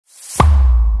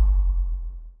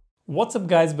What's up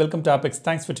guys, welcome to Apex.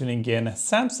 Thanks for tuning in.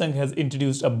 Samsung has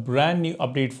introduced a brand new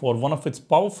update for one of its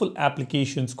powerful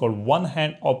applications called One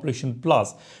Hand Operation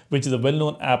Plus, which is a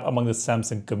well-known app among the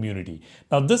Samsung community.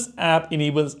 Now this app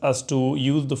enables us to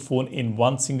use the phone in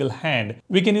one single hand.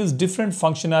 We can use different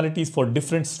functionalities for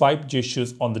different swipe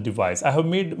gestures on the device. I have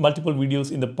made multiple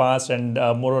videos in the past and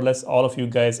more or less all of you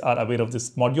guys are aware of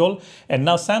this module. And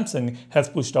now Samsung has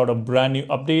pushed out a brand new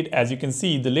update. As you can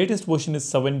see, the latest version is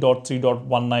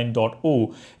 7.3.19.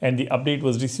 And the update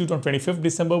was received on 25th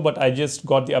December, but I just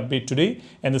got the update today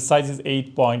and the size is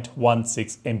 8.16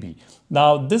 MB.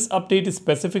 Now this update is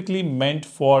specifically meant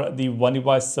for the One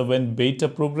UI 7 beta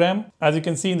program. As you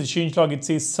can see in the changelog, it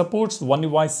says supports One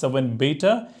UI 7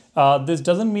 beta. This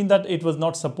doesn't mean that it was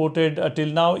not supported till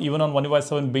now. Even on One UI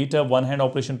 7 beta, One Hand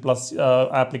Operation Plus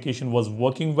application was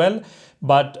working well.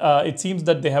 But it seems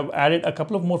that they have added a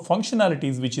couple of more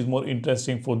functionalities, which is more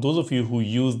interesting for those of you who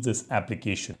use this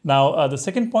application. Now, the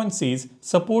second point says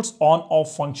supports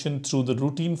on-off function through the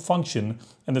routine function.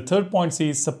 And the third point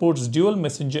says supports dual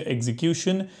messenger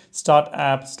execution, start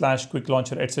app / quick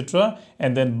launcher, etc.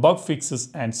 And then bug fixes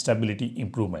and stability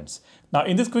improvements. Now,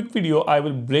 in this quick video, I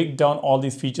will break down all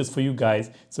these features for you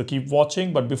guys. So keep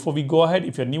watching. But before we go ahead,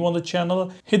 if you're new on the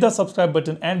channel, hit the subscribe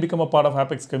button and become a part of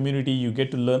Apex community. You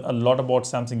get to learn a lot about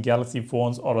Samsung Galaxy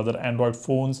phones or other Android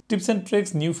phones. Tips and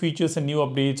tricks, new features and new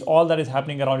updates, all that is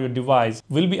happening around your device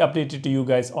will be updated to you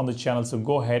guys on the channel. So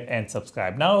go ahead and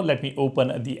subscribe. Now, let me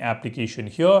open the application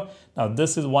here. Now,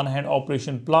 this is One Hand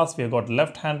Operation Plus. We have got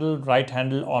left handle, right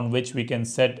handle on which we can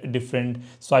set different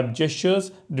swipe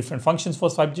gestures, different functions for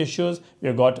swipe gestures. We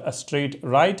have got a straight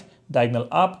right, diagonal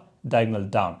up, diagonal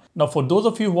down. Now, for those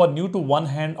of you who are new to One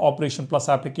Hand Operation Plus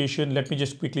application, let me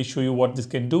just quickly show you what this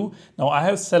can do. Now, I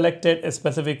have selected a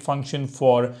specific function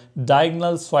for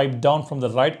diagonal swipe down from the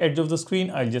right edge of the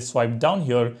screen. I'll just swipe down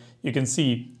here. You can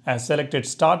see I have selected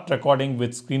start recording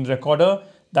with screen recorder.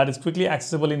 That is quickly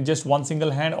accessible in just one single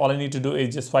hand. All I need to do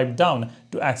is just swipe down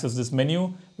to access this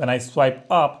menu. When I swipe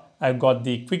up, I've got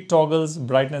the quick toggles,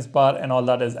 brightness bar, and all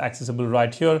that is accessible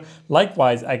right here.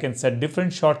 Likewise, I can set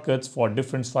different shortcuts for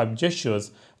different swipe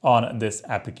gestures on this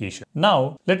application.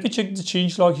 Now, let me check the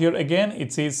changelog here again.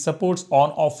 It says supports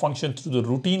on-off function through the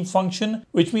routine function,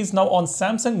 which means now on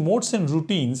Samsung modes and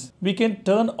routines, we can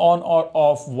turn on or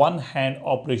off One Hand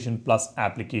Operation Plus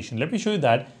application. Let me show you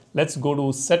that. Let's go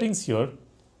to settings here.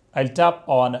 I'll tap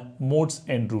on modes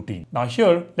and routine. Now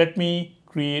here, let me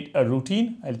create a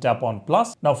routine. I'll tap on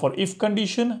plus. Now for if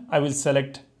condition, I will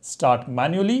select start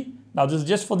manually. Now this is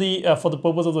just for the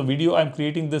purpose of the video. I'm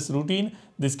creating this routine.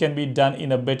 This can be done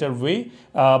in a better way,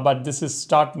 but this is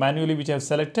start manually, which I've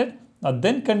selected. Now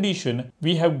then condition,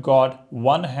 we have got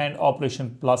One Hand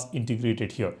Operation Plus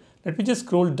integrated here. Let me just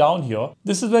scroll down here.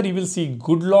 This is where you will see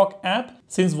Good Lock app.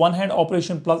 Since One Hand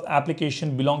Operation Plus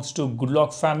application belongs to Good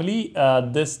Lock family,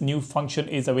 this new function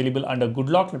is available under Good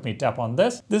Lock. Let me tap on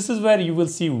this. This is where you will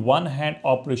see One Hand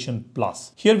Operation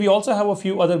Plus. Here we also have a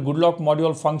few other Good Lock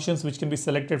module functions which can be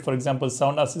selected. For example,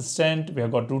 Sound Assistant, we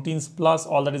have got Routines Plus,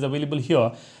 all that is available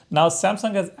here. Now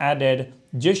Samsung has added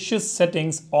gesture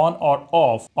settings on or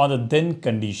off on the then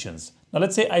conditions. Now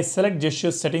let's say I select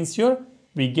gesture settings here.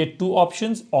 We get two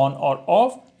options, on or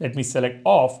off. Let me select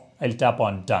off. I'll tap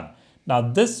on done. Now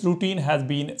this routine has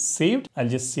been saved. I'll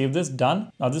just save this,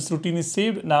 done. Now this routine is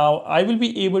saved. Now I will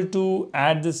be able to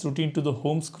add this routine to the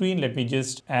home screen. Let me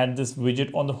just add this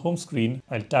widget on the home screen.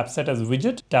 I'll tap set as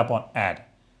widget, tap on add.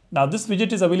 Now this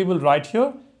widget is available right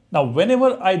here. Now,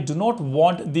 whenever I do not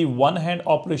want the One Hand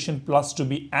Operation Plus to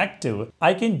be active,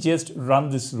 I can just run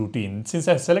this routine. Since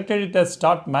I've selected it as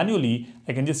start manually,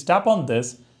 I can just tap on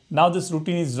this. Now this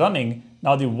routine is running.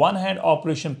 Now the One Hand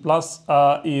Operation Plus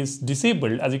is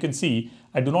disabled. As you can see,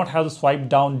 I do not have the swipe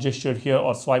down gesture here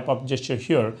or swipe up gesture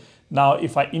here. Now,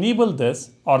 if I enable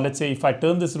this, or let's say if I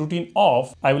turn this routine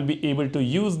off, I will be able to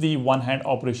use the One Hand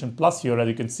Operation Plus here. As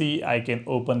you can see, I can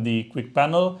open the quick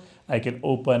panel. I can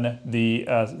open the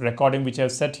recording which I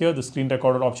have set here, the screen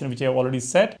recorder option which I have already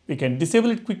set. We can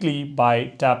disable it quickly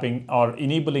by tapping or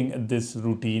enabling this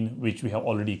routine which we have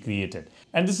already created.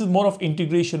 And this is more of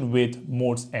integration with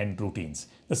modes and routines.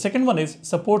 The second one is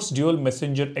supports dual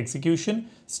messenger execution,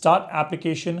 start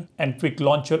application and quick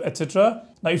launcher, etc.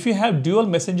 Now, if you have dual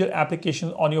messenger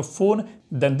applications on your phone,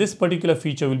 then this particular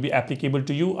feature will be applicable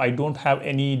to you. I don't have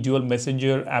any dual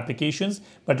messenger applications,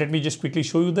 but let me just quickly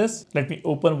show you this. Let me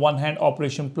open One Hand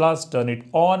Operation Plus, turn it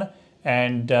on,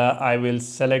 and I will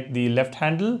select the left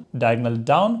handle, diagonal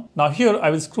down. Now here I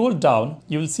will scroll down.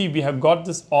 You will see we have got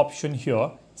this option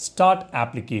here, start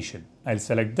application. I'll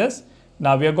select this.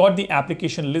 Now we have got the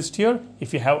application list here.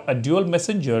 If you have a dual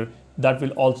messenger, that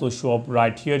will also show up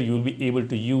right here. You will be able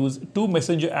to use two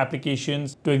messenger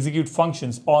applications to execute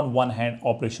functions on One Hand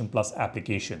Operation Plus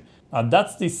application. Now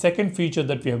that's the second feature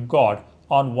that we have got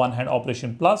on One Hand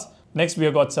Operation Plus. Next, we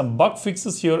have got some bug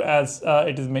fixes here, as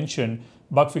it is mentioned,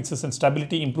 bug fixes and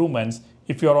stability improvements.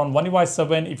 If you're on One UI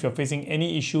 7, if you're facing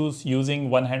any issues using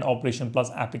One Hand Operation Plus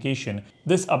application,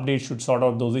 this update should sort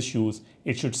out those issues.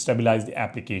 It should stabilize the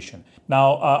application.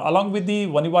 Now, along with the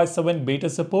One UI 7 beta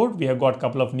support, we have got a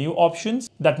couple of new options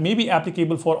that may be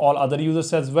applicable for all other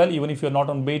users as well. Even if you're not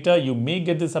on beta, you may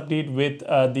get this update with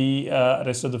the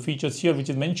rest of the features here, which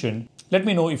is mentioned. Let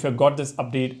me know if you got this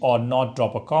update or not.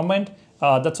 Drop a comment.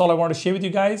 That's all I want to share with you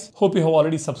guys. Hope you have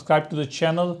already subscribed to the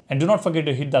channel, and do not forget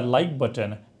to hit that like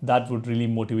button. That would really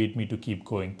motivate me to keep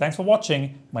going. Thanks for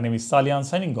watching. My name is Salian,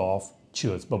 signing off.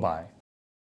 Cheers. Bye-bye.